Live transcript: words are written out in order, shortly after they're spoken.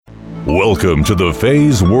Welcome to the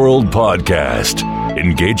Phase World Podcast,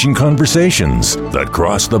 engaging conversations that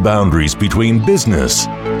cross the boundaries between business,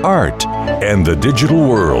 art, and the digital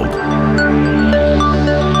world.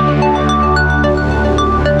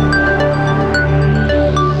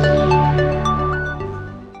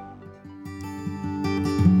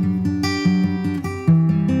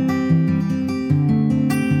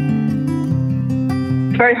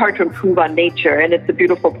 It's very hard to improve on nature, and it's a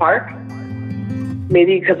beautiful park.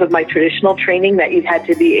 Maybe because of my traditional training that you had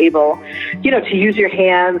to be able, to use your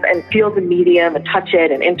hands and feel the medium and touch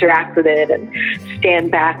it and interact with it and stand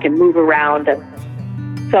back and move around. And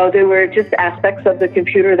so there were just aspects of the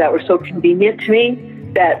computer that were so convenient to me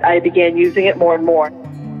that I began using it more and more.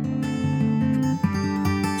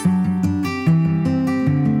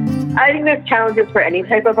 I think there's challenges for any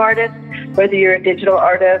type of artist, whether you're a digital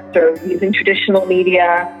artist or using traditional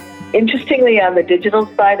media. Interestingly, on the digital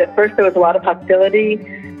side, at first there was a lot of hostility,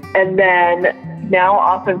 and then now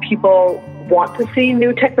often people want to see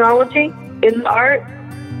new technology in art.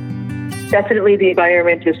 Definitely the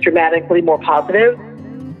environment is dramatically more positive.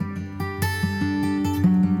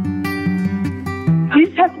 You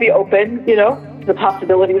just have to be open, to the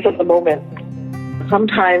possibilities of the moment.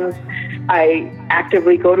 Sometimes I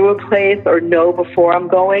actively go to a place or know before I'm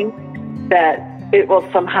going that it will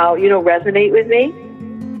somehow, resonate with me.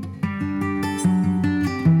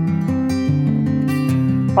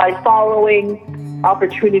 By following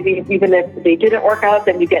opportunities, even if they didn't work out,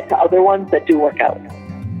 then you get to other ones that do work out.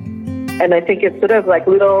 And I think it's sort of like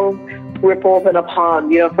little ripples in a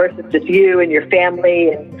pond. First it's just you and your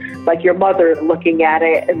family and like your mother looking at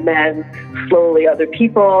it, and then slowly other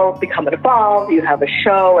people become involved. You have a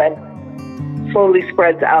show and slowly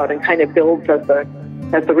spreads out and kind of builds as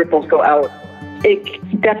the ripples go out. It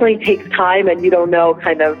definitely takes time, and you don't know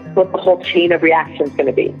kind of what the whole chain of reaction is going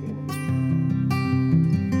to be.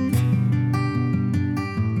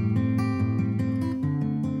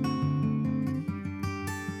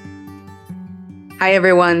 Hi,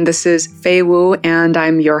 everyone. This is Fei Wu, and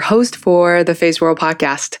I'm your host for the Phase World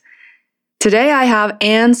podcast. Today, I have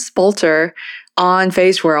Anne Spolter on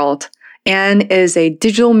Phase World. Anne is a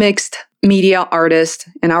digital mixed media artist,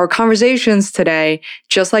 and our conversations today,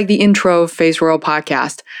 just like the intro of Phase World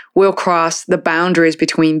podcast, will cross the boundaries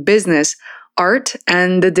between business, art,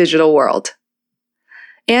 and the digital world.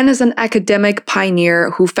 Anne is an academic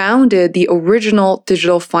pioneer who founded the original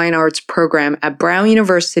digital fine arts program at Brown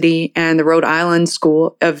University and the Rhode Island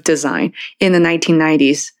School of Design in the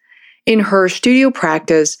 1990s. In her studio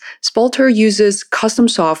practice, Spolter uses custom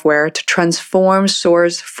software to transform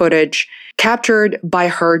source footage captured by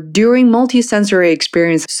her during multisensory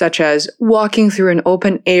experiences such as walking through an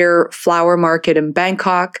open-air flower market in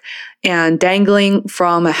Bangkok and dangling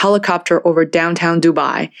from a helicopter over downtown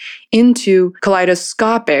Dubai into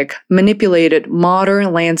kaleidoscopic, manipulated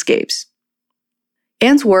modern landscapes.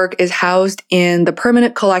 Anne's work is housed in the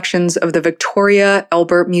permanent collections of the Victoria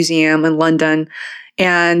Albert Museum in London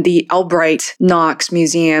and the Albright Knox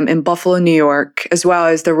Museum in Buffalo, New York, as well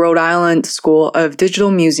as the Rhode Island School of Digital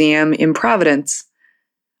Museum in Providence.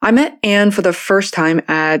 I met Anne for the first time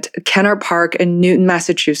at Kennard Park in Newton,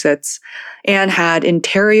 Massachusetts. Anne had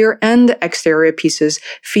interior and exterior pieces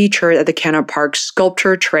featured at the Kennard Park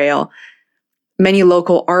Sculpture Trail. Many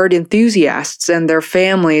local art enthusiasts and their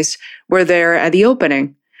families were there at the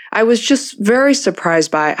opening. I was just very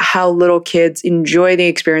surprised by how little kids enjoy the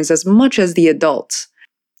experience as much as the adults.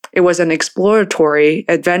 It was an exploratory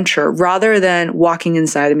adventure rather than walking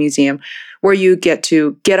inside the museum, where you get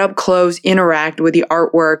to get up close, interact with the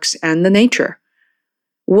artworks and the nature.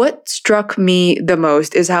 What struck me the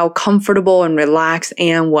most is how comfortable and relaxed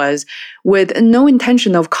Anne was, with no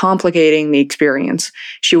intention of complicating the experience.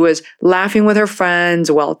 She was laughing with her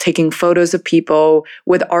friends while taking photos of people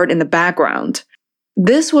with art in the background.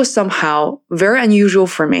 This was somehow very unusual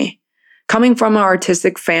for me. Coming from an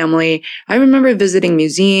artistic family, I remember visiting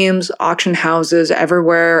museums, auction houses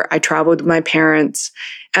everywhere I traveled with my parents,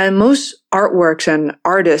 and most artworks and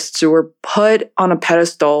artists were put on a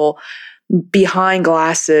pedestal behind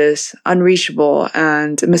glasses, unreachable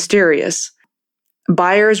and mysterious.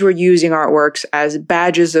 Buyers were using artworks as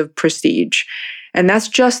badges of prestige, and that's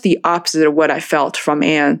just the opposite of what I felt from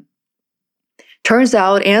Anne. Turns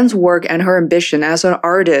out Anne's work and her ambition as an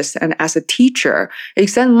artist and as a teacher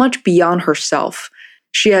extend much beyond herself.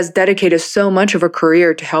 She has dedicated so much of her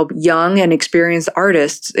career to help young and experienced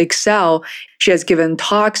artists excel. She has given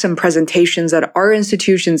talks and presentations at art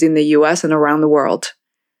institutions in the US and around the world.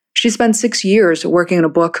 She spent 6 years working on a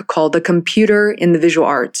book called The Computer in the Visual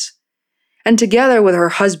Arts. And together with her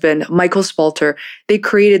husband, Michael Spalter, they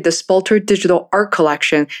created the Spalter Digital Art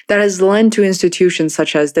Collection that has lent to institutions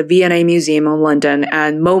such as the V&A Museum in London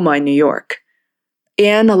and MoMA in New York.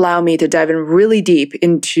 Anne allowed me to dive in really deep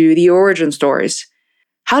into the origin stories.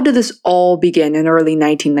 How did this all begin in early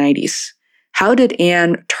 1990s? How did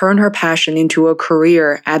Anne turn her passion into a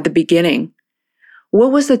career at the beginning?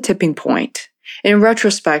 What was the tipping point? In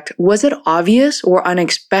retrospect, was it obvious or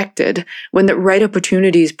unexpected when the right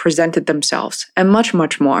opportunities presented themselves, and much,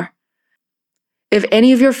 much more? If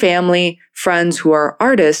any of your family, friends who are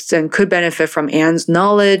artists and could benefit from Anne's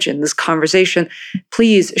knowledge in this conversation,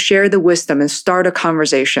 please share the wisdom and start a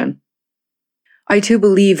conversation. I too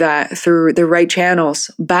believe that through the right channels,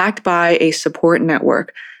 backed by a support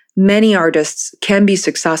network, many artists can be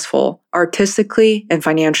successful artistically and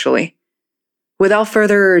financially. Without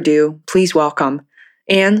further ado, please welcome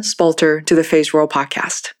Anne Spalter to the FazeWorld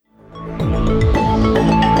podcast.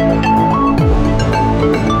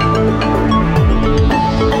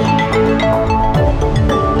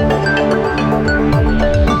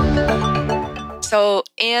 So,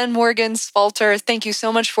 Anne Morgan Spalter, thank you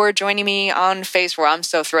so much for joining me on FazeWorld. I'm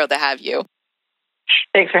so thrilled to have you.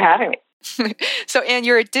 Thanks for having me. So, Anne,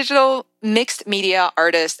 you're a digital mixed media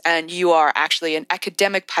artist, and you are actually an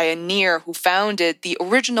academic pioneer who founded the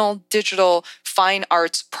original digital fine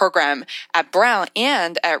arts program at Brown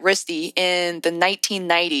and at RISD in the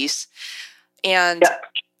 1990s. And,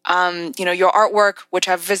 your artwork, which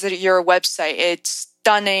I've visited your website, it's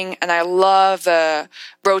stunning, and I love the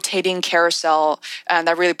rotating carousel and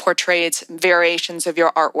that really portrays variations of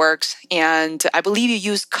your artworks. And I believe you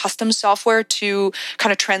use custom software to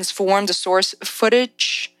kind of transform the source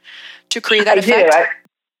footage to create that effect.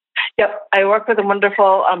 I work with a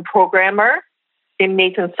wonderful programmer named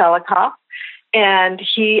Nathan Selikoff, and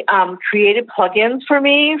he created plugins for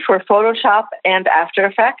me for Photoshop and After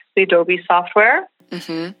Effects, the Adobe software.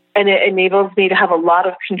 Mm-hmm. And it enables me to have a lot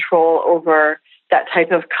of control over that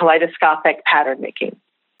type of kaleidoscopic pattern making.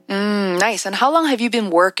 Nice. And how long have you been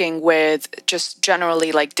working with just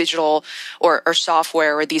generally like digital or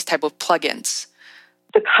software or these type of plugins?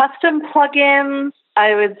 The custom plugins,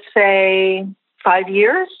 I would say 5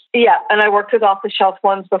 years. Yeah, and I worked with off-the-shelf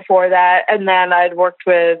ones before that, and then I'd worked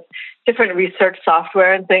with different research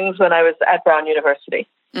software and things when I was at Brown University.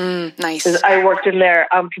 Nice. I worked in their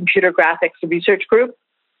computer graphics research group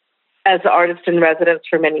as an artist in residence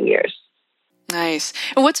for many years. Nice.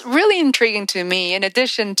 And what's really intriguing to me, in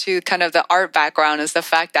addition to kind of the art background, is the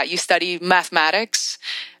fact that you study mathematics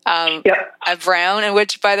at Brown, and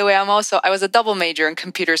which, by the way, I was a double major in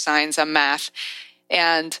computer science and math.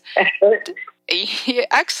 And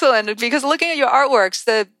excellent, because looking at your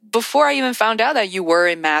artworks, before I even found out that you were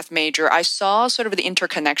a math major, I saw sort of the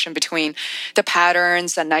interconnection between the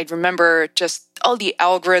patterns, and I remember just all the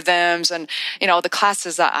algorithms and, the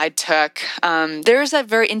classes that I took. There's a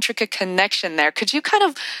very intricate connection there. Could you kind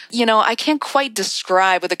of, I can't quite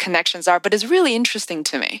describe what the connections are, but it's really interesting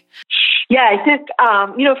to me. Yeah, I think,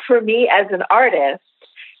 for me as an artist,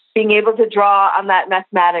 being able to draw on that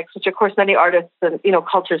mathematics, which of course many artists and,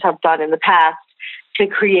 cultures have done in the past, to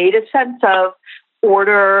create a sense of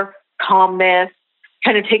order, calmness,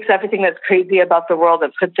 kind of takes everything that's crazy about the world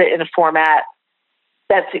and puts it in a format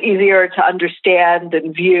that's easier to understand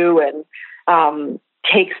and view, and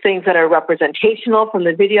takes things that are representational from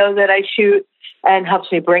the video that I shoot and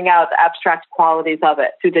helps me bring out the abstract qualities of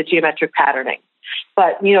it through the geometric patterning.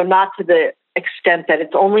 But, not to the extent that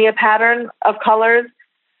it's only a pattern of colors.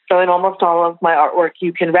 So in almost all of my artwork,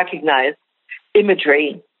 you can recognize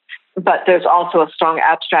imagery, but there's also a strong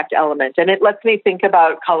abstract element. And it lets me think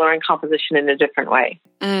about color and composition in a different way.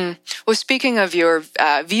 Well, speaking of your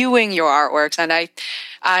viewing your artworks, and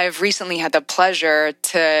I've recently had the pleasure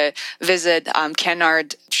to visit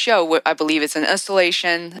Kennard Show. I believe it's an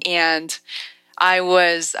installation, and I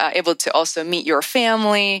was able to also meet your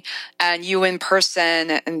family and you in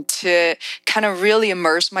person, and to kind of really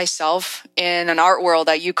immerse myself in an art world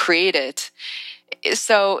that you created.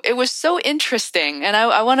 So it was so interesting, and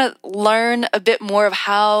I want to learn a bit more of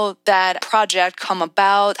how that project come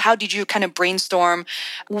about. How did you kind of brainstorm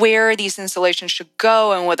where these installations should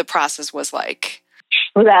go and what the process was like?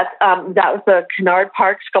 Well, that was the Kennard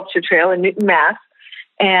Park Sculpture Trail in Newton, Mass.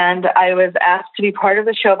 And I was asked to be part of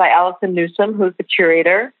the show by Allison Newsom, who's the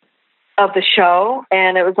curator of the show.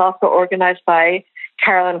 And it was also organized by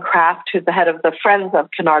Carolyn Kraft, who's the head of the Friends of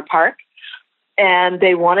Kennard Park. And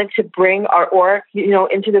they wanted to bring artwork,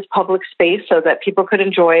 into this public space so that people could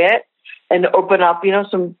enjoy it and open up,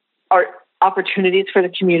 some art opportunities for the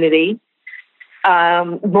community.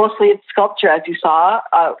 Mostly it's sculpture, as you saw,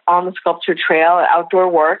 on the sculpture trail, outdoor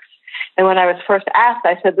works. And when I was first asked,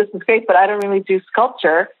 I said, this is great, but I don't really do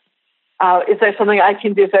sculpture. Is there something I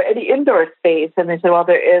can do? Is there any indoor space? And they said, well,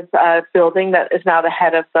 there is a building that is now the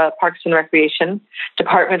head of the Parks and Recreation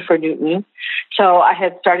Department for Newton. So I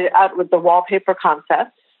had started out with the wallpaper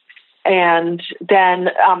concept. And then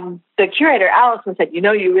the curator, Allison, said,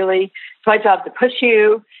 it's my job to push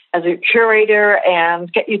you as a curator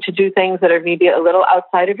and get you to do things that are maybe a little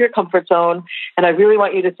outside of your comfort zone. And I really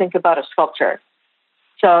want you to think about a sculpture.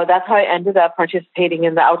 So that's how I ended up participating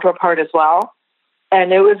in the outdoor part as well.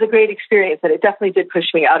 And it was a great experience, and it definitely did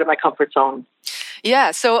push me out of my comfort zone.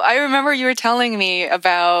 Yeah, so I remember you were telling me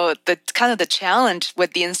about the kind of the challenge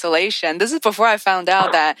with the installation. This is before I found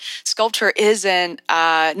out that sculpture isn't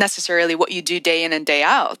necessarily what you do day in and day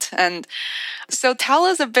out. And so tell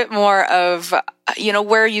us a bit more of,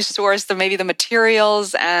 where you source maybe the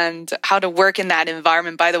materials and how to work in that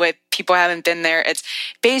environment. By the way, people haven't been there. It's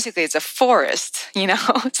a forest,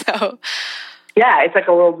 so. Yeah, it's like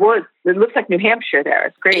a little woods. It looks like New Hampshire there.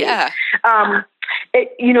 It's great. Yeah.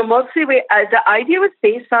 Mostly the idea was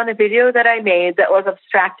based on a video that I made that was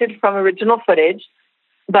abstracted from original footage,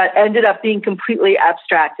 but ended up being completely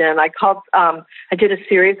abstracted. And I did a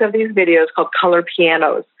series of these videos called Color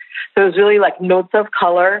Pianos. So it was really like notes of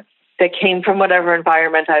color that came from whatever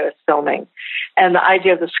environment I was filming. And the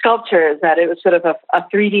idea of the sculpture is that it was sort of a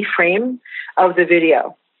 3D frame of the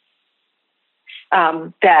video.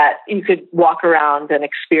 That you could walk around and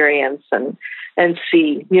experience and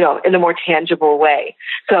see, in a more tangible way.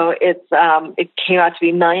 So it came out to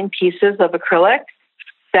be 9 pieces of acrylic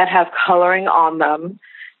that have coloring on them.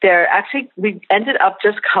 We ended up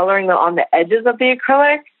just coloring them on the edges of the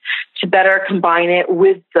acrylic to better combine it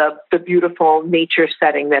with the beautiful nature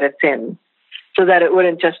setting that it's in, so that it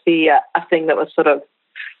wouldn't just be a thing that was sort of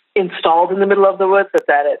installed in the middle of the woods, but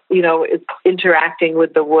that it, is interacting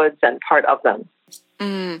with the woods and part of them.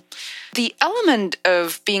 The element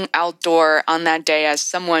of being outdoor on that day as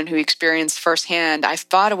someone who experienced firsthand, I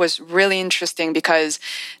thought it was really interesting because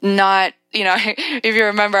if you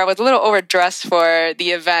remember, I was a little overdressed for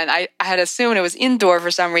the event. I had assumed it was indoor for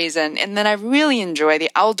some reason. And then I really enjoy the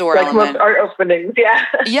outdoor element. Like most art openings, yeah.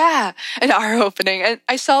 Yeah, an art opening. And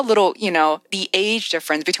I saw a little, the age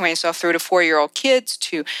difference between I saw 3 to 4-year-old kids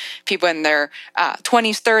to people in their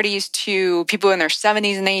 20s, 30s to people in their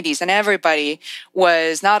 70s and 80s. And everybody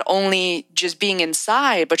was not only just being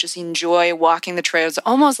inside, but just enjoy walking the trails.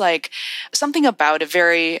 Almost like something about it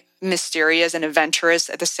very mysterious and adventurous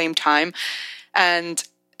at the same time. And,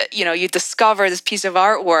 you discover this piece of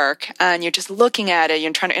artwork and you're just looking at it,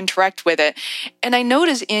 you're trying to interact with it. And I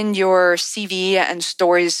noticed in your CV and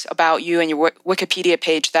stories about you and your Wikipedia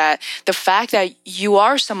page that the fact that you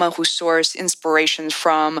are someone who sourced inspirations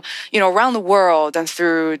from, around the world and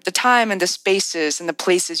through the time and the spaces and the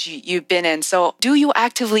places you've been in. So do you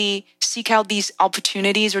actively seek out these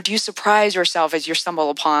opportunities, or do you surprise yourself as you stumble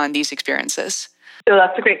upon these experiences? So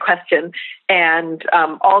that's a great question. And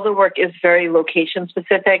all the work is very location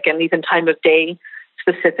specific and even time of day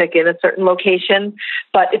specific in a certain location.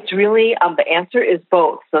 But it's really, the answer is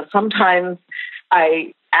both. So sometimes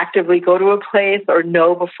I actively go to a place or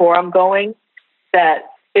know before I'm going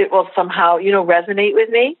that it will somehow, resonate with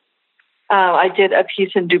me. I did a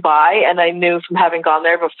piece in Dubai, and I knew from having gone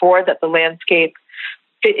there before that the landscape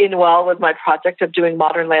fit in well with my project of doing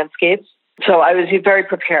modern landscapes. So I was very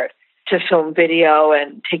prepared to film video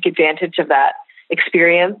and take advantage of that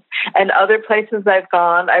experience. And other places I've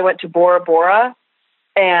gone, I went to Bora Bora,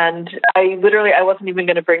 and I wasn't even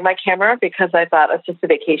going to bring my camera because I thought it's just a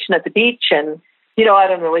vacation at the beach, and I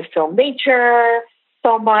don't really film nature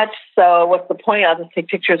so much, so what's the point? I'll just take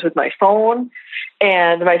pictures with my phone.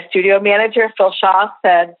 And my studio manager, Phil Shaw,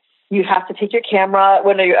 said, you have to take your camera.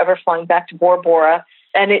 When are you ever flying back to Bora Bora?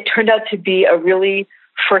 And it turned out to be a really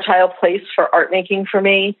fertile place for art making for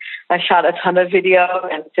me. I shot a ton of video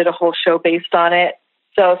and did a whole show based on it.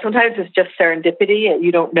 So sometimes it's just serendipity and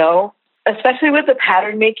you don't know, especially with the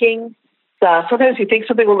pattern making. Sometimes you think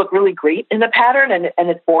something will look really great in a pattern and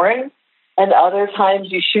it's boring. And other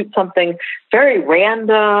times you shoot something very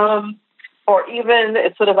random, or even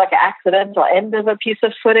it's sort of like an accidental end of a piece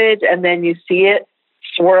of footage, and then you see it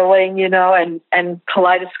swirling, and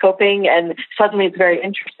kaleidoscoping, and suddenly it's very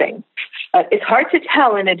interesting. It's hard to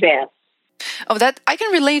tell in advance. Oh, that I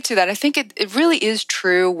can relate to that. I think it really is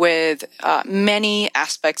true with many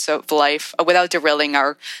aspects of life, without derailing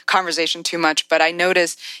our conversation too much. But I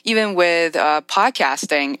noticed even with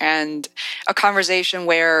podcasting and a conversation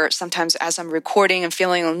where sometimes as I'm recording and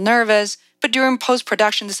feeling a little nervous, but during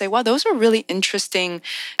post-production to say, wow, those are really interesting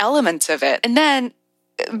elements of it. And then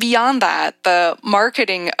beyond that, the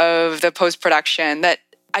marketing of the post-production, that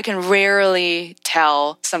I can rarely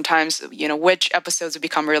tell sometimes, which episodes have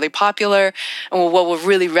become really popular and what will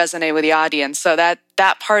really resonate with the audience. So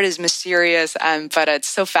that part is mysterious, but it's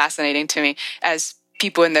so fascinating to me as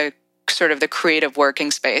people in the sort of the creative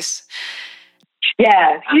working space.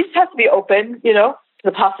 Yeah, you just have to be open, to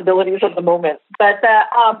the possibilities of the moment. But,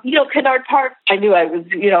 Kennard Park, I knew I was,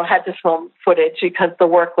 had to film footage because the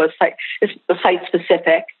work was site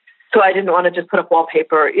specific. So I didn't want to just put up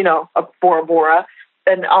wallpaper, of Bora Bora.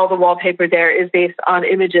 And all the wallpaper there is based on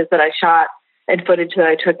images that I shot and footage that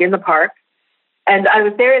I took in the park. And I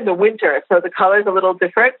was there in the winter, so the color's a little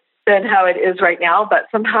different than how it is right now, but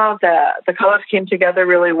somehow the colors came together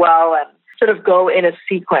really well and sort of go in a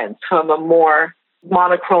sequence from a more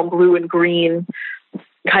monochrome blue and green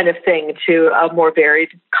kind of thing to a more varied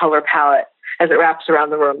color palette as it wraps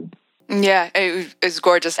around the room. Yeah, it's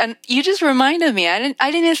gorgeous. And you just reminded me, I didn't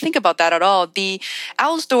even think about that at all. The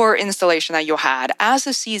outdoor installation that you had, as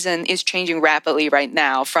the season is changing rapidly right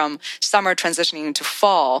now from summer transitioning into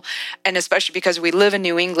fall, and especially because we live in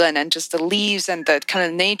New England and just the leaves and the kind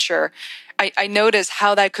of nature, I noticed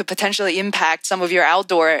how that could potentially impact some of your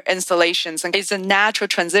outdoor installations. And it's a natural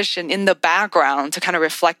transition in the background to kind of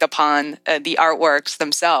reflect upon the artworks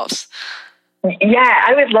themselves. Yeah,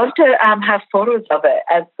 I would love to have photos of it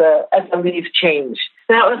as the leaves change.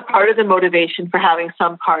 That was part of the motivation for having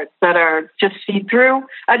some parts that are just see-through.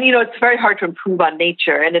 And, it's very hard to improve on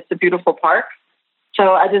nature, and it's a beautiful park.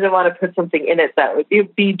 So I didn't want to put something in it that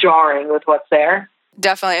would be jarring with what's there.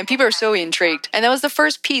 Definitely. And people are so intrigued. And that was the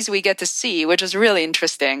first piece we get to see, which is really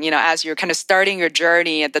interesting, as you're kind of starting your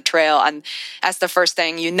journey at the trail. And that's the first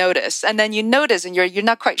thing you notice. And then you notice and you're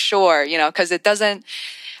not quite sure, because it doesn't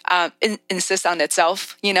insist on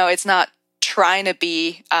itself. It's not trying to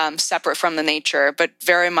be separate from the nature, but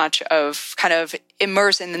very much of kind of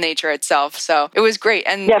immersed in the nature itself. So it was great.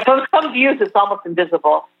 And yeah, from some views, it's almost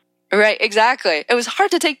invisible. Right, exactly. It was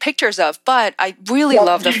hard to take pictures of, but I really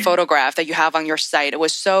love the photograph that you have on your site. It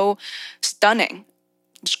was so stunning.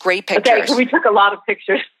 It's great pictures. Okay, we took a lot of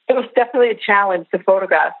pictures. It was definitely a challenge to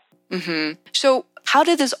photograph. Mm-hmm. So how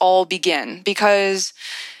did this all begin? Because,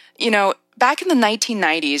 back in the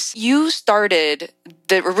 1990s, you started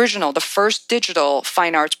the first digital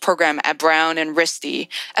fine arts program at Brown and RISD.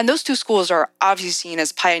 And those two schools are obviously seen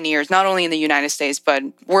as pioneers, not only in the United States, but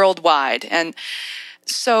worldwide. And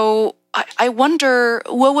so I wonder,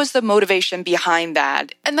 what was the motivation behind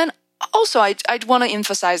that? And then also, I'd want to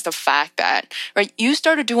emphasize the fact that, right, you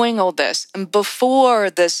started doing all this, and before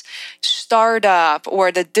this startup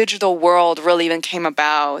or the digital world really even came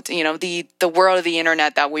about, the world of the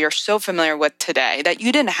internet that we are so familiar with today, that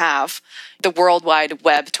you didn't have the World Wide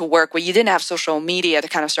Web to work with. You didn't have social media to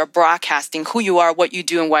kind of start broadcasting who you are, what you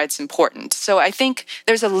do, and why it's important. So I think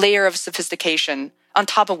there's a layer of sophistication on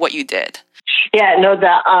top of what you did. Yeah, no,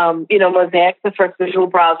 Mosaic, the first visual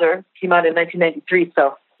browser, came out in 1993,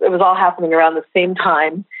 so it was all happening around the same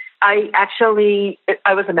time. I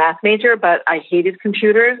was a math major, but I hated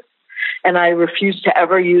computers, and I refused to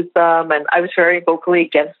ever use them, and I was very vocally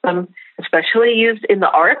against them, especially used in the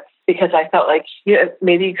arts, because I felt like,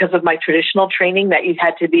 maybe because of my traditional training, that you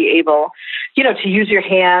had to be able, to use your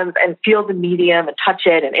hands and feel the medium and touch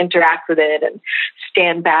it and interact with it and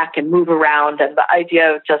stand back and move around. And the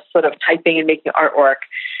idea of just sort of typing and making artwork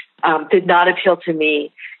did not appeal to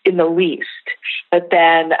me in the least. But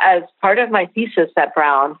then as part of my thesis at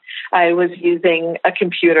Brown, I was using a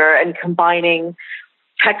computer and combining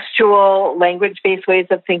textual, language-based ways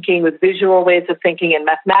of thinking with visual ways of thinking and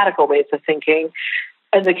mathematical ways of thinking.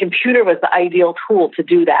 And the computer was the ideal tool to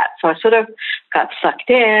do that. So I sort of got sucked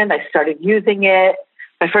in. I started using it.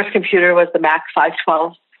 My first computer was the Mac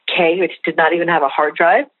 512K, which did not even have a hard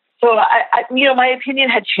drive. So my opinion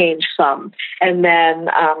had changed some. And then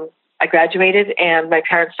I graduated, and my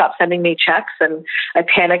parents stopped sending me checks, and I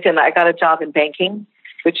panicked, and I got a job in banking,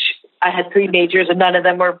 which I had 3 majors, and none of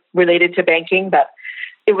them were related to banking, but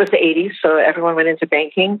it was the 80s, so everyone went into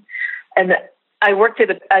banking. And I worked at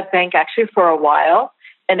a bank actually for a while,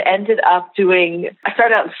 and I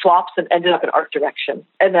started out in swaps and ended up in art direction.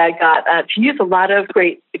 And I got to use a lot of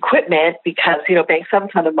great equipment because, banks have a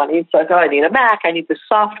ton of money. So I thought, I need a Mac, I need this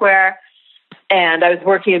software. And I was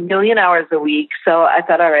working 1 million hours a week. So I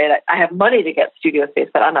thought, all right, I have money to get studio space,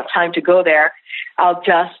 but I don't have time to go there. I'll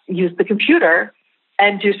just use the computer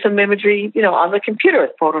and do some imagery, on the computer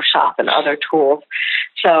with Photoshop and other tools.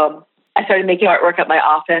 So I started making artwork at my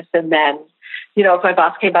office. And then, if my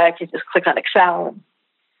boss came by, I could just click on Excel and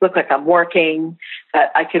look like I'm working.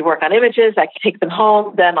 I could work on images. I could take them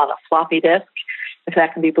home, then on a floppy disk, if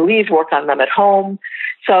that can be believed, work on them at home.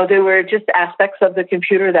 So there were just aspects of the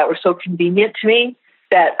computer that were so convenient to me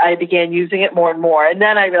that I began using it more and more. And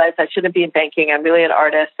then I realized I shouldn't be in banking. I'm really an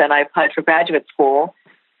artist, and I applied for graduate school.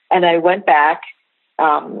 And I went back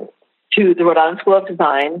to the Rhode Island School of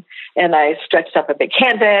Design, and I stretched up a big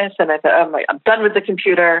canvas, and I thought, I'm done with the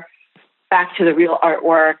computer, back to the real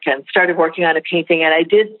artwork, and started working on a painting. And I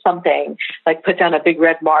did something, like put down a big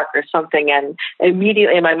red mark or something, and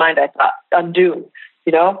immediately in my mind I thought, undo,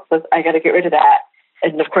 I got to get rid of that.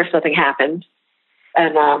 And of course, nothing happened.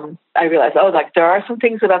 And I realized, there are some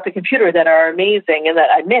things about the computer that are amazing and that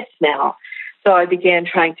I miss now. So I began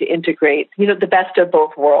trying to integrate, the best of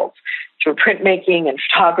both worlds, through printmaking and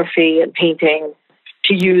photography and painting,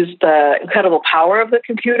 to use the incredible power of the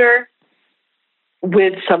computer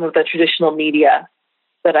with some of the traditional media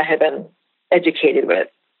that I had been educated with.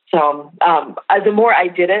 So the more I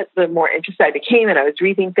did it, the more interested I became, and I was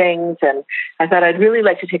reading things, and I thought I'd really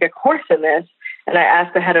like to take a course in this. And I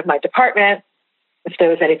asked the head of my department if there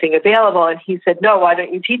was anything available, and he said, no, why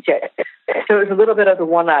don't you teach it? So it was a little bit of the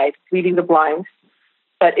one-eyed, leading the blind,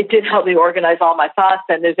 but it did help me organize all my thoughts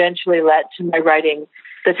and eventually led to my writing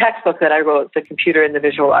the textbook that I wrote, The Computer and the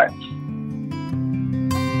Visual Arts.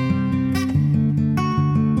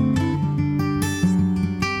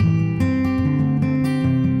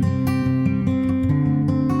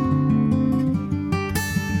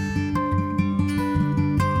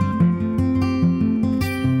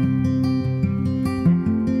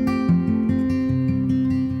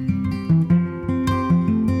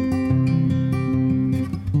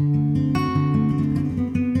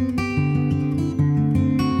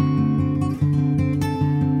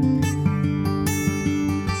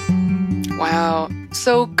 Wow.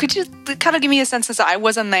 So could you kind of give me a sense, since I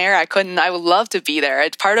wasn't there, I would love to be there.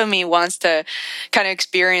 Part of me wants to kind of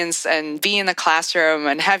experience and be in the classroom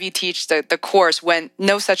and have you teach the course when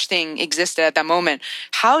no such thing existed at that moment.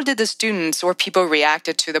 How did the students or people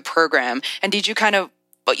reacted to the program? And did you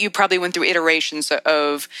you probably went through iterations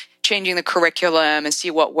of changing the curriculum and see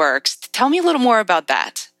what works. Tell me a little more about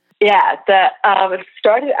that. Yeah, it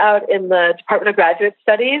started out in the Department of Graduate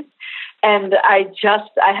Studies. And I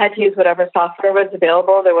had to use whatever software was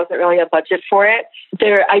available. There wasn't really a budget for it.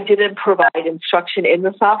 I didn't provide instruction in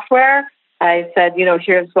the software. I said,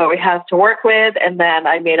 here's what we have to work with. And then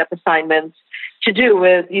I made up assignments to do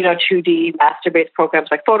with, 2D master-based programs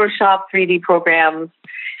like Photoshop, 3D programs.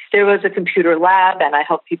 There was a computer lab, and I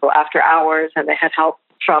helped people after hours, and they had help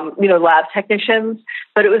from, lab technicians.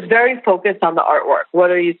 But it was very focused on the artwork.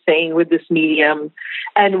 What are you saying with this medium?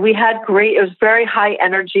 And it was very high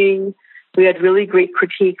energy. We had really great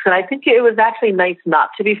critiques, and I think it was actually nice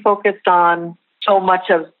not to be focused on so much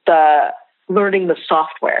of the learning the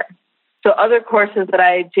software. So other courses that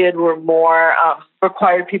I did were more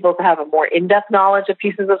required people to have a more in-depth knowledge of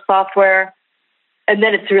pieces of software, and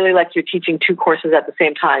then it's really like you're teaching two courses at the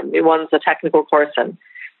same time. One's a technical course and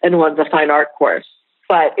one's a fine art course.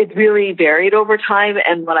 But it really varied over time,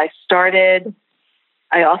 and when I started,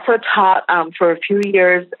 I also taught for a few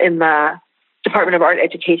years in the Department of Art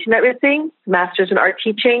Education at Ritsing, Masters in Art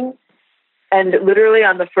Teaching. And literally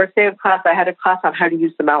on the first day of class, I had a class on how to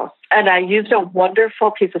use the mouse. And I used a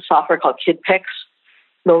wonderful piece of software called KidPix,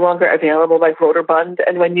 no longer available, like Roterbund.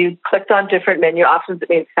 And when you clicked on different menu options, it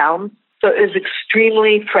made sounds. So it was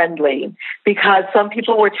extremely friendly because some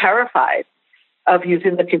people were terrified of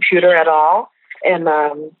using the computer at all. And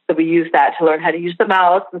so we used that to learn how to use the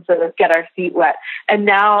mouse and sort of get our feet wet. And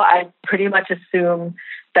now I pretty much assume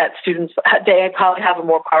that students, they probably have a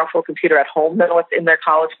more powerful computer at home than what's in their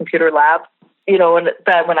college computer lab.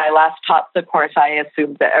 When I last taught the course, I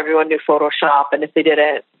assumed that everyone knew Photoshop, and if they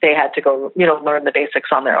didn't, they had to go, learn the basics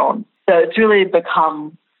on their own. So it's really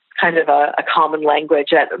become kind of a common language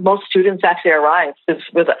that most students actually arrive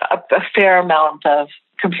with a fair amount of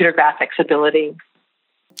computer graphics ability.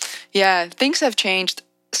 Yeah, things have changed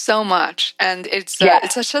so much, and it's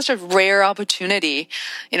such a rare opportunity,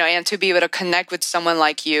 and to be able to connect with someone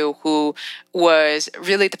like you who was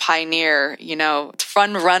really the pioneer,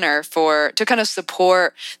 front runner to kind of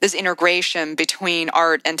support this integration between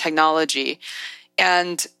art and technology.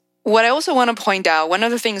 And what I also want to point out, one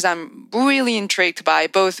of the things I'm really intrigued by,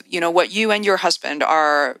 both, what you and your husband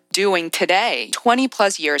are doing today, 20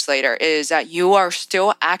 plus years later, is that you are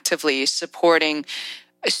still actively supporting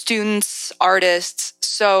students, artists.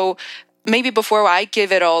 So maybe before I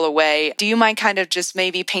give it all away, do you mind kind of just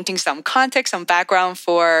maybe painting some context, some background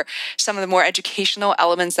for some of the more educational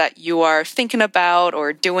elements that you are thinking about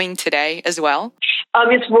or doing today as well?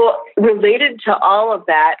 Related to all of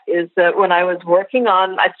that is that when I was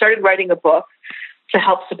I started writing a book to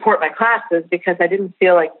help support my classes because I didn't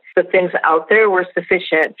feel like the things out there were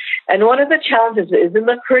sufficient. And one of the challenges is in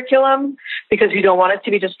the curriculum because you don't want it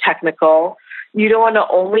to be just technical. you don't want to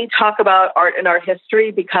only talk about art and art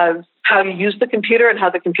history, because how you use the computer and how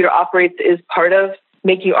the computer operates is part of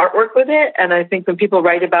making artwork with it. And I think when people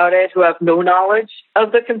write about it who have no knowledge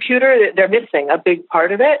of the computer, they're missing a big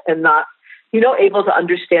part of it and not, able to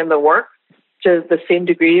understand the work to the same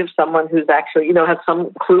degree of someone who's actually, has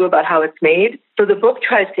some clue about how it's made. So the book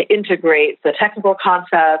tries to integrate the technical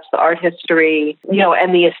concepts, the art history,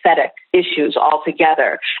 and the aesthetic issues all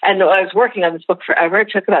together. And I was working on this book forever. It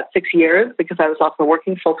took about 6 years because I was also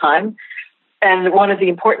working full time. And one of the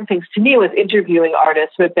important things to me was interviewing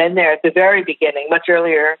artists who had been there at the very beginning, much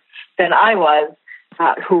earlier than I was,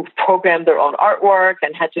 who programmed their own artwork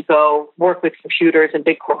and had to go work with computers in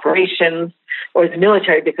big corporations or the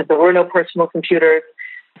military because there were no personal computers.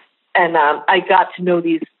 And I got to know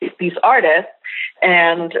these artists,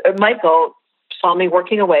 and Michael saw me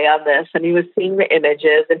working away on this, and he was seeing the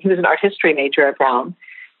images, and he was an art history major at Brown.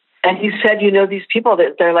 And he said, these people,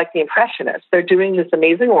 they're like the Impressionists. They're doing this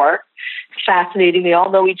amazing work, fascinating. They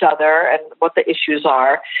all know each other and what the issues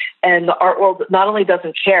are. And the art world not only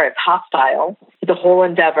doesn't care, it's hostile to the whole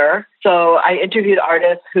endeavor. So I interviewed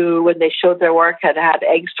artists who, when they showed their work, had had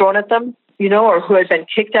eggs thrown at them, or who had been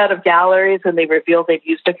kicked out of galleries when they revealed they'd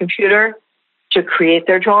used a computer to create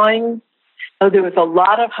their drawings. So there was a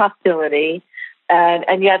lot of hostility.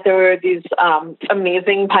 And yet there were these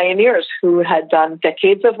amazing pioneers who had done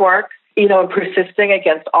decades of work, and persisting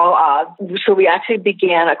against all odds. So we actually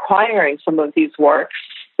began acquiring some of these works.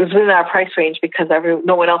 It was within our price range because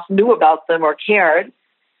no one else knew about them or cared.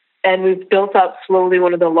 And we've built up slowly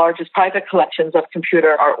one of the largest private collections of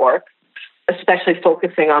computer artwork, especially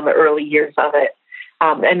focusing on the early years of it.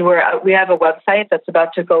 And we have a website that's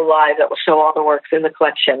about to go live that will show all the works in the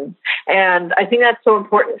collection. And I think that's so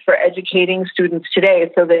important for educating students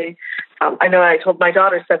today. So I know I told my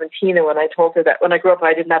daughter 17, and when I told her that when I grew up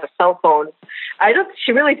I didn't have a cell phone,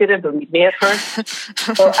 she really didn't believe me at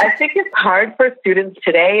first. So I think it's hard for students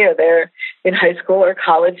today, or they're in high school or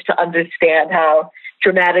college, to understand how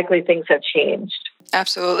dramatically things have changed.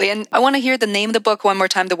 Absolutely. And I want to hear the name of the book one more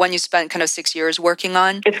time, the one you spent kind of 6 years working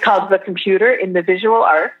on. It's called The Computer in the Visual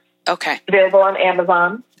Art. Okay. Available on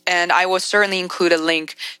Amazon. And I will certainly include a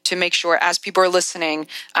link to make sure, as people are listening,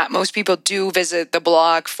 most people do visit the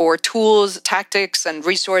blog for tools, tactics, and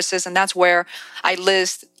resources. And that's where I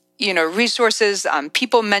list, resources,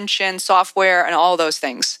 people mention, software, and all those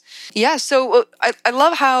things. Yeah, so I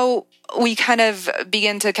love how we kind of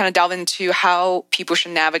begin to kind of delve into how people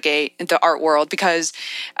should navigate the art world, because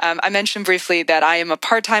I mentioned briefly that I am a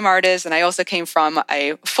part-time artist, and I also came from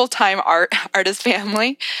a full-time artist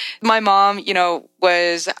family. My mom,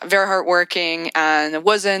 was very hardworking, and it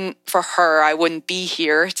wasn't for her, I wouldn't be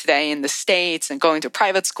here today in the States and going to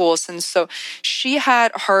private schools. And so she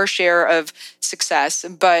had her share of success,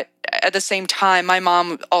 but at the same time, my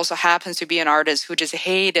mom also happens to be an artist who just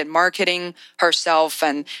hated marketing herself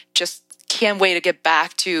and just can't wait to get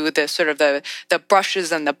back to the sort of the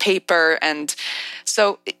brushes and the paper. And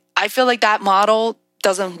so I feel like that model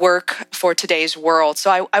doesn't work for today's world.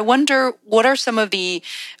 So I wonder, what are some of the,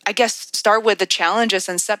 start with the challenges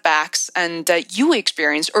and setbacks and you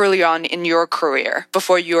experienced early on in your career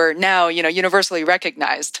before you're now, universally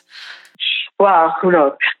recognized? Well, who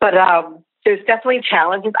knows? But there's definitely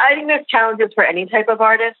challenges. I think there's challenges for any type of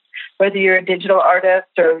artist, whether you're a digital artist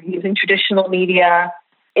or using traditional media.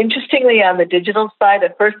 Interestingly, on the digital side,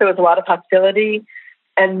 at first there was a lot of hostility.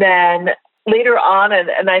 And then later on,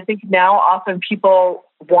 and I think now often people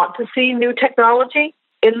want to see new technology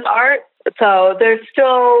in art. So there's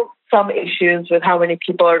still some issues with how many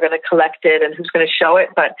people are going to collect it and who's going to show it.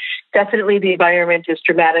 But definitely the environment is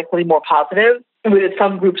dramatically more positive, with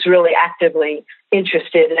some groups really actively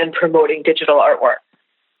interested in promoting digital artwork.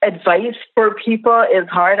 Advice for people is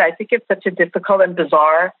hard. I think it's such a difficult and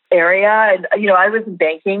bizarre area. And, I was in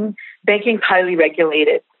banking. Banking's highly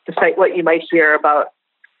regulated, despite what you might hear about,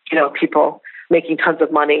 people making tons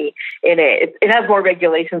of money in it. It has more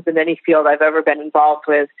regulations than any field I've ever been involved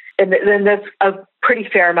with. And then there's a pretty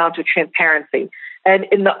fair amount of transparency. And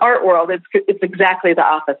in the art world, it's exactly the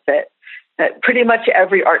opposite. Pretty much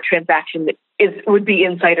every art transaction would be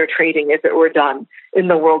insider trading if it were done in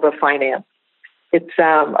the world of finance. It's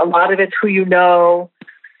a lot of it's who you know,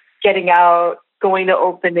 getting out, going to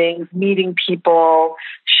openings, meeting people,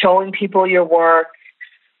 showing people your work.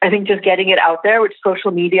 I think just getting it out there, which social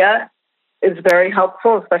media is very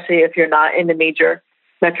helpful, especially if you're not in a major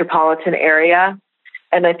metropolitan area.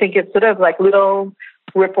 And I think it's sort of like little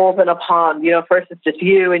ripples in a pond. First it's just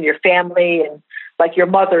you and your family and like your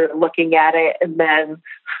mother looking at it, and then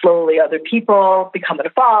slowly other people become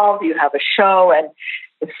involved. You have a show, and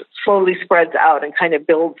it slowly spreads out and kind of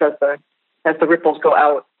builds as the ripples go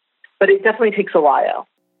out. but it definitely takes a while.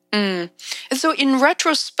 And so in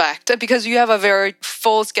retrospect, because you have a very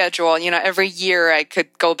full schedule, every year I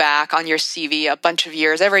could go back on your CV a bunch of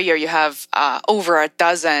years. Every year you have over a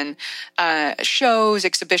dozen shows,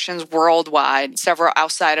 exhibitions worldwide, several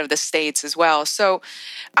outside of the States as well. So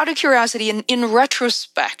out of curiosity, in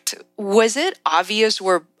retrospect, was it obvious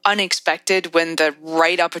or unexpected when the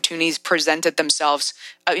right opportunities presented themselves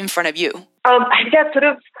in front of you? I guess sort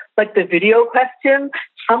of like the video question,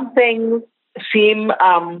 some things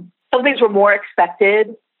were more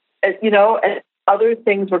expected, and other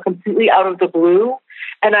things were completely out of the blue.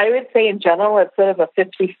 And I would say in general, it's sort of a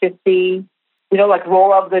 50-50, like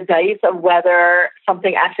roll of the dice of whether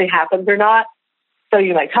something actually happens or not. So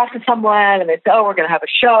you might talk to someone and they say, oh, we're going to have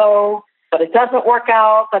a show, but it doesn't work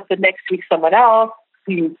out. But the next week, someone else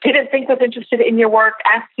who you didn't think was interested in your work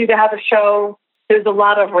asks you to have a show. There's a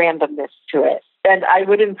lot of randomness to it. And I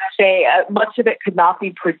wouldn't say much of it could not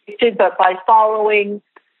be predicted, but by following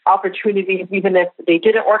opportunities, even if they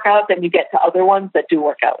didn't work out, then you get to other ones that do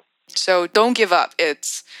work out. So don't give up.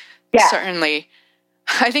 It's certainly,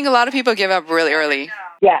 I think a lot of people give up really early.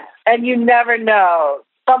 Yes. And you never know.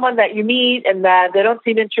 Someone that you meet and then they don't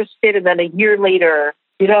seem interested, and then a year later,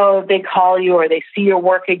 they call you or they see your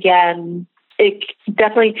work again. It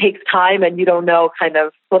definitely takes time, and you don't know kind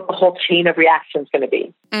of what the whole chain of reaction is going to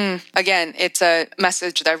be. Again, it's a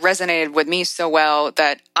message that resonated with me so well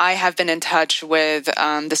that I have been in touch with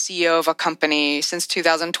the CEO of a company since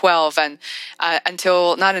 2012, and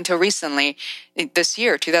not until recently, this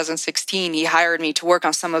year, 2016, he hired me to work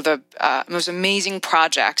on some of the most amazing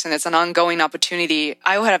projects, and it's an ongoing opportunity.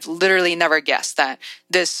 I would have literally never guessed that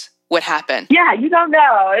this would happen. Yeah, you don't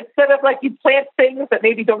know. It's sort of like you plant things that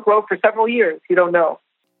maybe don't grow for several years. You don't know.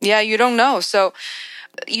 Yeah, you don't know. So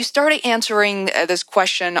you started answering this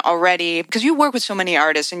question already because you work with so many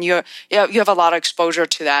artists and you have a lot of exposure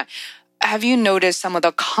to that. Have you noticed some of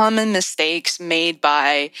the common mistakes made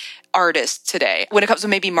by artists today when it comes to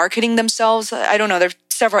maybe marketing themselves? I don't know. There are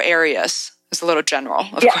several areas. It's a little general.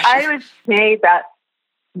 I would say that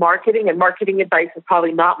marketing and marketing advice is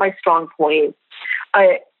probably not my strong point.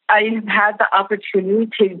 I've had the opportunity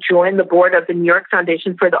to join the board of the New York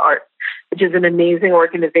Foundation for the Arts, which is an amazing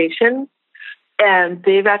organization. And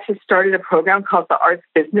they've actually started a program called the Arts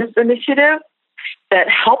Business Initiative that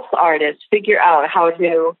helps artists figure out how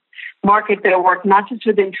to market their work, not just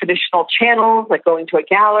within traditional channels, like going to a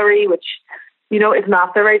gallery, which, is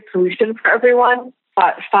not the right solution for everyone,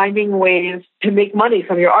 but finding ways to make money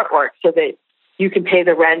from your artwork so that you can pay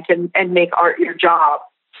the rent and make art your job.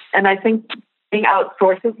 And I think out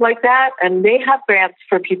sources like that, and they have grants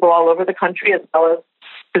for people all over the country as well as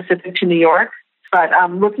specific to New York. But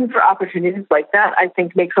looking for opportunities like that, I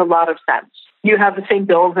think, makes a lot of sense. You have the same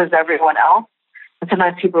bills as everyone else, and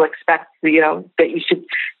sometimes people expect, that you should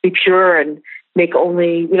be pure and make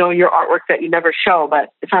only, your artwork that you never show.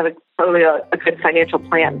 But it's not really a good financial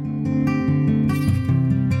plan.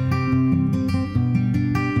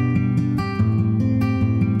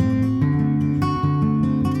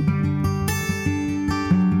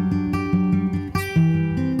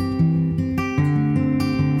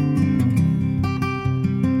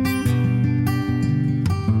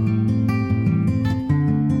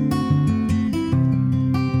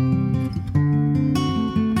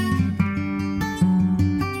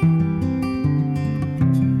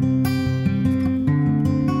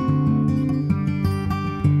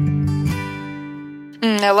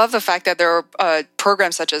 I love the fact that there are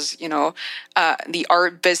programs such as, the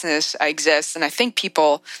art business exists. And I think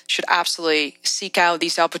people should absolutely seek out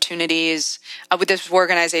these opportunities. With this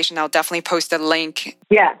organization, I'll definitely post a link.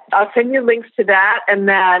 Yeah, I'll send you links to that. And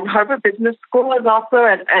then Harvard Business School is also,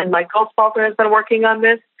 and Michael Spalter has been working on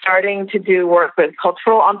this, starting to do work with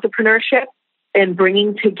cultural entrepreneurship and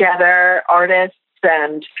bringing together artists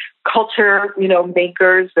and culture,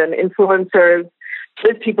 makers and influencers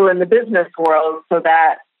with people in the business world so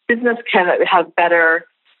that business can have better,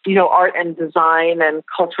 art and design and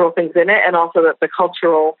cultural things in it, and also that the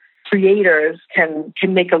cultural creators can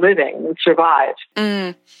make a living and survive.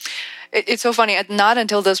 It's so funny. Not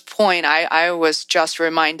until this point, I was just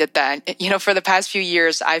reminded that, for the past few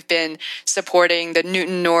years, I've been supporting the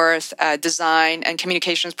Newton North Design and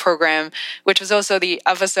Communications Program, which was also the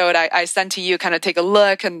episode I sent to you, kind of take a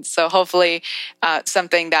look. And so hopefully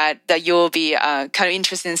something that you'll be kind of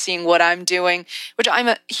interested in seeing what I'm doing, which I'm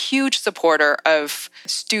a huge supporter of.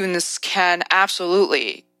 Students can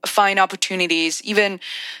absolutely find opportunities even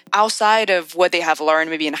outside of what they have learned,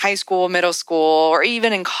 maybe in high school, middle school, or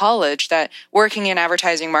even in college, that working in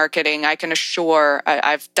advertising marketing, I can assure,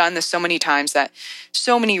 I've done this so many times, that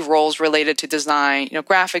so many roles related to design,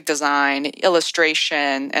 graphic design,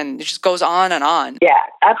 illustration, and it just goes on and on. Yeah,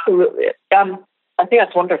 absolutely. I think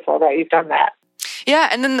that's wonderful that you've done that. Yeah.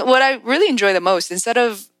 And then what I really enjoy the most, instead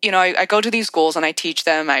of, I go to these schools and I teach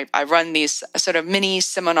them, I run these sort of mini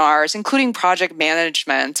seminars, including project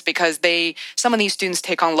management, because some of these students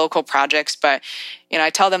take on local projects, but, I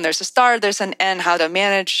tell them there's a start, there's an end, how to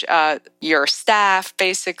manage your staff,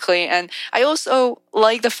 basically. And I also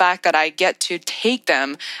like the fact that I get to take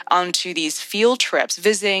them onto these field trips,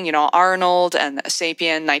 visiting, Arnold and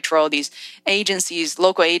Sapien, Nitro, these agencies,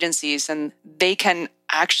 local agencies, and they can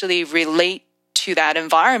actually relate to that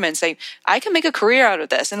environment, say, I can make a career out of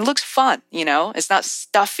this, and it looks fun. It's not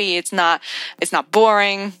stuffy, it's not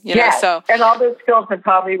boring. So and all those skills are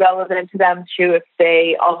probably relevant to them too if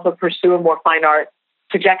they also pursue a more fine art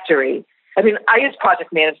trajectory. I mean, I use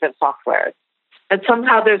project management software, and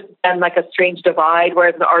somehow there's been like a strange divide where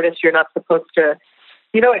as an artist you're not supposed to,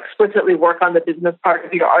 explicitly work on the business part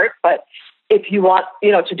of your art, but if you want,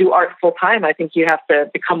 to do art full time, I think you have to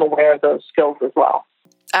become aware of those skills as well.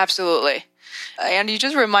 Absolutely. And you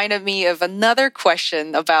just reminded me of another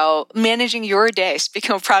question about managing your day.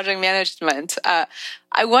 Speaking of project management,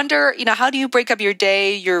 I wonder, how do you break up your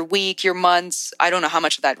day, your week, your months? I don't know how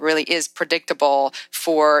much of that really is predictable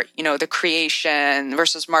for, the creation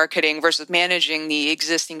versus marketing versus managing the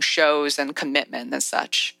existing shows and commitment and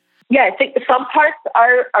such. Yeah, I think some parts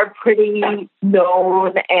are pretty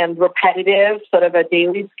known and repetitive, sort of a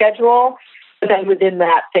daily schedule. But then within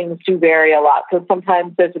that, things do vary a lot. So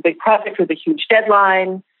sometimes there's a big project with a huge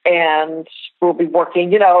deadline, and we'll be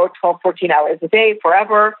working, 12, 14 hours a day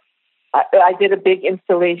forever. I did a big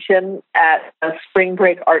installation at a Spring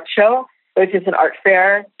Break Art Show, which is an art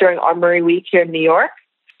fair during Armory Week here in New York.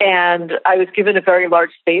 And I was given a very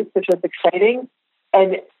large space, which was exciting,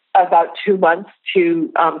 and about 2 months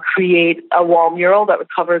to create a wall mural that would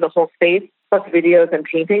cover the whole space, plus videos and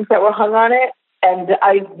paintings that were hung on it. And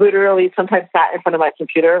I literally sometimes sat in front of my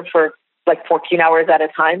computer for like 14 hours at a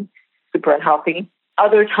time, super unhealthy.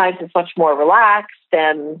 Other times it's much more relaxed,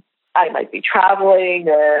 and I might be traveling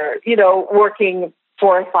or, working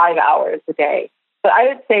 4 or 5 hours a day. But I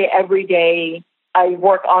would say every day I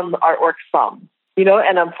work on the artwork some,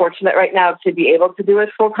 and I'm fortunate right now to be able to do it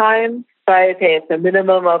full time. So I would say it's a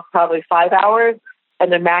minimum of probably 5 hours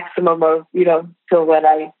and a maximum of, till when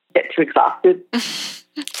I get too exhausted.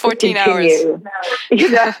 14 hours.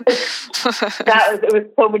 It was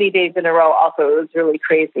so many days in a row. Also, it was really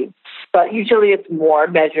crazy. But usually it's more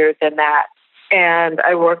measured than that. And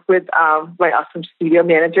I work with my awesome studio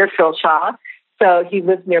manager, Phil Shaw. So he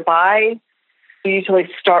lives nearby. We usually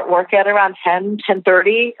start work at around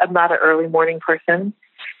 10:30. I'm not an early morning person.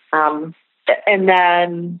 And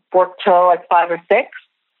then work till like 5 or 6.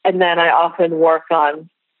 And then I often work on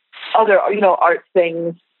other, art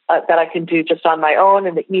things that I can do just on my own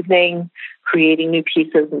in the evening, creating new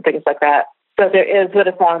pieces and things like that. So there is, but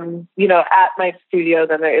if I'm, at my studio,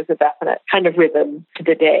 then there is a definite kind of rhythm to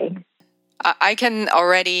the day. I can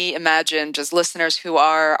already imagine just listeners who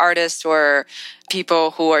are artists or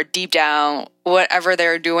people who are deep down, whatever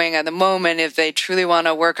they're doing at the moment, if they truly want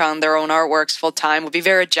to work on their own artworks full time, would be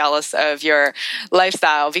very jealous of your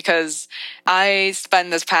lifestyle, because I spent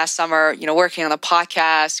this past summer, working on a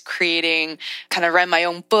podcast, creating, kind of write my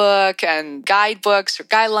own book and guidebooks or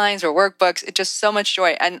guidelines or workbooks. It's just so much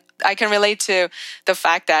joy. And I can relate to the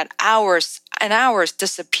fact that hours and hours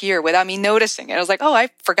disappear without me noticing it. I was like, oh, I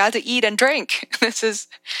forgot to eat and drink. This is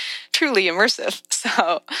truly immersive.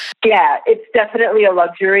 So yeah, it's definitely a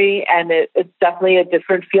luxury, and it's definitely a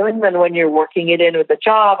different feeling than when you're working it in with a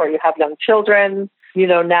job or you have young children.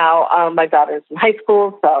 Now my daughter's in high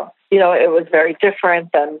school, so, it was very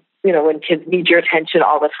different than, when kids need your attention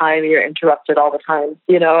all the time, you're interrupted all the time,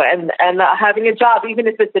 and having a job, even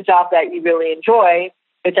if it's a job that you really enjoy,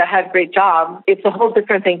 which I had a great job, it's a whole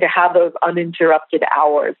different thing to have those uninterrupted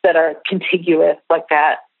hours that are contiguous like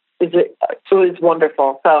that. It was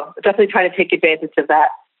wonderful. So definitely trying to take advantage of that.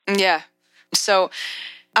 Yeah. So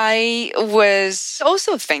I was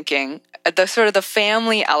also thinking the sort of the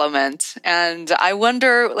family element. And I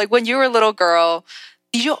wonder, like, when you were a little girl,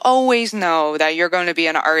 did you always know that you're going to be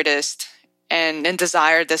an artist and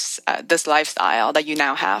desire this lifestyle that you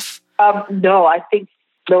now have? No, I think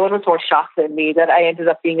no one was more shocked than me that I ended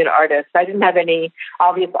up being an artist. I didn't have any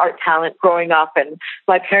obvious art talent growing up, and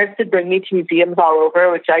my parents did bring me to museums all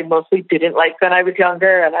over, which I mostly didn't like when I was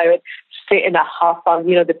younger, and I would sit in a huff on,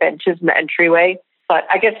 the benches in the entryway. but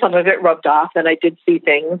I guess some of it rubbed off and I did see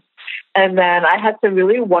things. And then I had some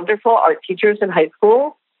really wonderful art teachers in high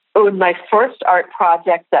school. It was my first art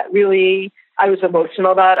project that really I was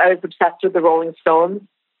emotional about. I was obsessed with the Rolling Stones,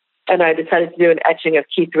 and I decided to do an etching of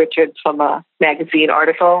Keith Richards from a magazine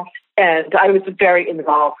article. And I was very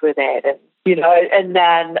involved with it. And, and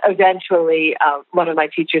then eventually one of my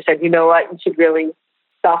teachers said, you know what, you should really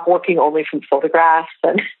stop working only from photographs.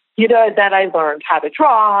 And, then I learned how to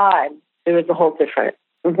draw, and it was a whole different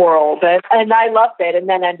world. And I loved it, and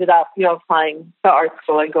then ended up, applying to art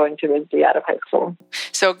school and going to Ridley out of high school.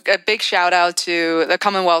 So a big shout out to the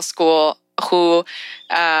Commonwealth School, who,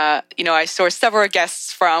 I sourced several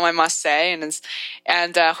guests from, I must say,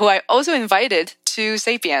 and who I also invited to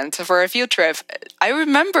Sapient for a field trip. I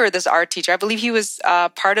remember this art teacher. I believe he was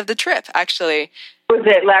part of the trip, actually. Was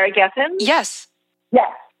it Larry Geffen? Yes.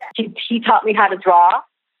 Yes. He taught me how to draw,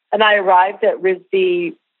 and I arrived at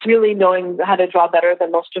RISD really knowing how to draw better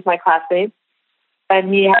than most of my classmates.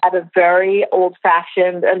 And he had a very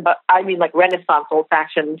old-fashioned, Renaissance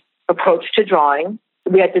old-fashioned approach to drawing.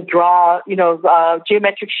 We had to draw,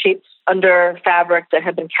 geometric shapes under fabric that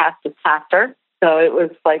had been cast as plaster. So it was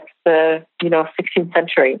like the, 16th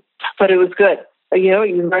century. But it was good.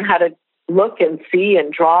 You learn how to look and see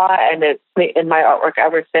and draw, and it's in my artwork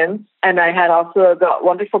ever since. And I had also a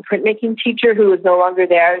wonderful printmaking teacher who is no longer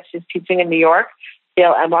there. She's teaching in New York,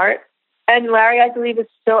 Gail Emart. And Larry, I believe, is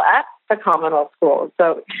still at the Commonwealth School.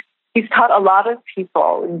 So he's taught a lot of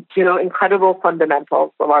people, incredible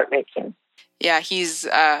fundamentals of art making. Yeah, he's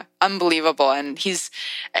unbelievable. And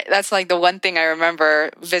that's like the one thing I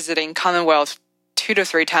remember visiting Commonwealth 2 to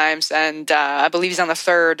 3 times. And I believe he's on the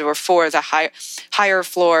 3rd or 4th, the higher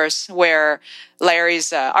floors where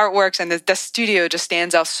Larry's artworks and the studio just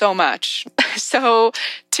stands out so much. So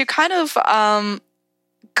to kind of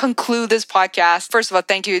conclude this podcast, first of all,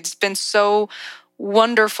 thank you. It's been so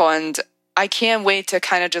wonderful. And I can't wait to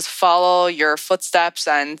kind of just follow your footsteps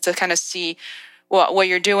and to kind of see what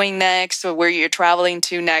you're doing next or where you're traveling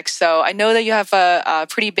to next. So I know that you have a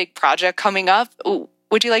pretty big project coming up.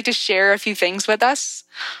 Would you like to share a few things with us?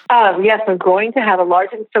 Yes, I'm going to have a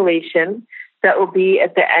large installation that will be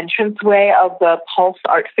at the entranceway of the Pulse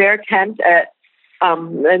Art Fair tent at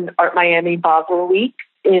in Art Miami Basel Week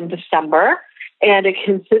in December. And it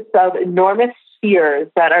consists of enormous spheres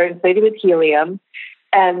that are inflated with helium.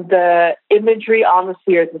 And the imagery on the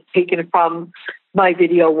spheres is taken from my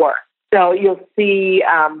video work. So you'll see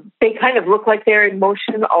they kind of look like they're in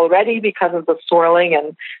motion already because of the swirling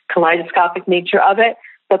and kaleidoscopic nature of it,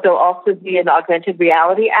 but there'll also be an augmented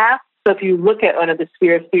reality app. So if you look at one of the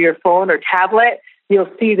spheres through your phone or tablet,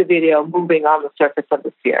 you'll see the video moving on the surface of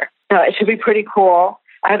the sphere. So it should be pretty cool.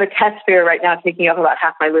 I have a test sphere right now taking up about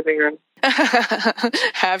half my living room.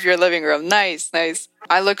 Half your living room. Nice.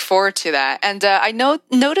 I look forward to that. And I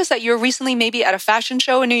noticed that you were recently maybe at a fashion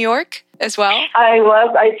show in New York as well.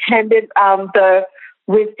 I attended the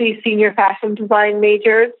RISD Senior Fashion Design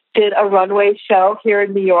Majors, did a runway show here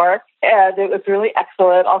in New York, and it was really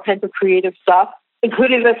excellent, all kinds of creative stuff,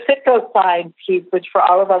 including the Citgo sign piece, which for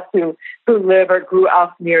all of us who live or grew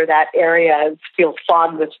up near that area feel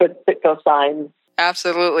fondness with Citgo signs.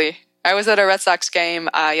 Absolutely. I was at a Red Sox game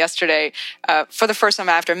yesterday for the first time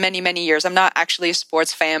after many, many years. I'm not actually a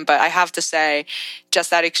sports fan, but I have to say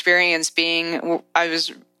just that experience I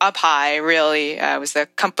was up high, really. It was a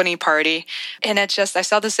company party. And I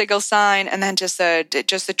saw the Citgo sign and then just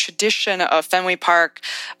the tradition of Fenway Park.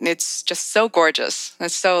 It's just so gorgeous.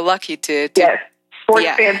 It's so lucky to yes. Sports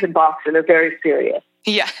fans in Boston are very serious.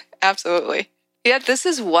 Yeah, absolutely. Yeah, this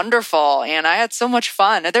is wonderful, and I had so much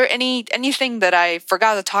fun. Are there anything that I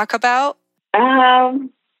forgot to talk about?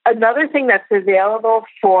 Another thing that's available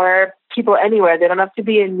for people anywhere, they don't have to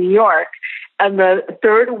be in New York, on the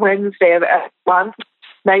 3rd Wednesday of every month,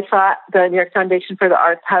 NYFA, the New York Foundation for the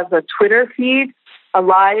Arts, has a Twitter feed, a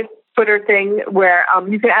live Twitter thing where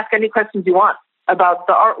you can ask any questions you want about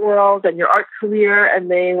the art world and your art career, and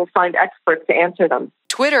they will find experts to answer them.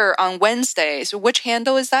 Twitter on Wednesdays. Which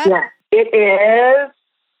handle is that? Yeah. It is.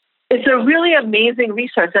 It's a really amazing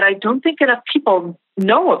resource that I don't think enough people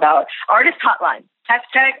know about. Artist Hotline.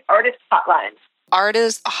 # Artist Hotline.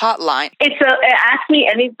 Artist Hotline. It's ask me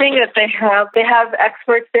anything that they have. They have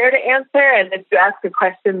experts there to answer, and if you ask a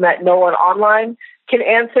question that no one online can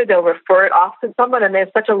answer, they'll refer it off to someone, and they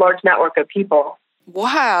have such a large network of people.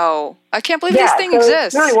 Wow. I can't believe this thing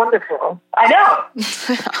exists. It's really wonderful. I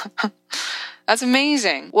know. That's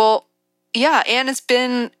amazing. Well, yeah, and it's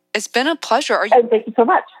been a pleasure. And thank you so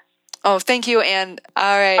much. Oh, thank you, Anne.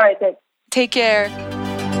 All right. All right, thanks. Take care.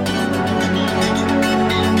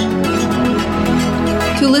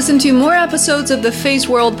 To listen to more episodes of the Phase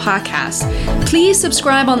World podcast, please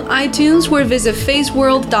subscribe on iTunes or visit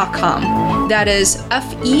phaseworld.com. That is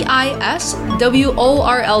FEISWORLD,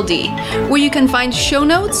 where you can find show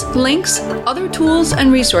notes, links, other tools,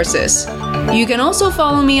 and resources. You can also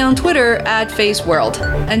follow me on Twitter at PhaseWorld.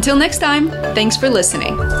 Until next time, thanks for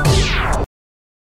listening.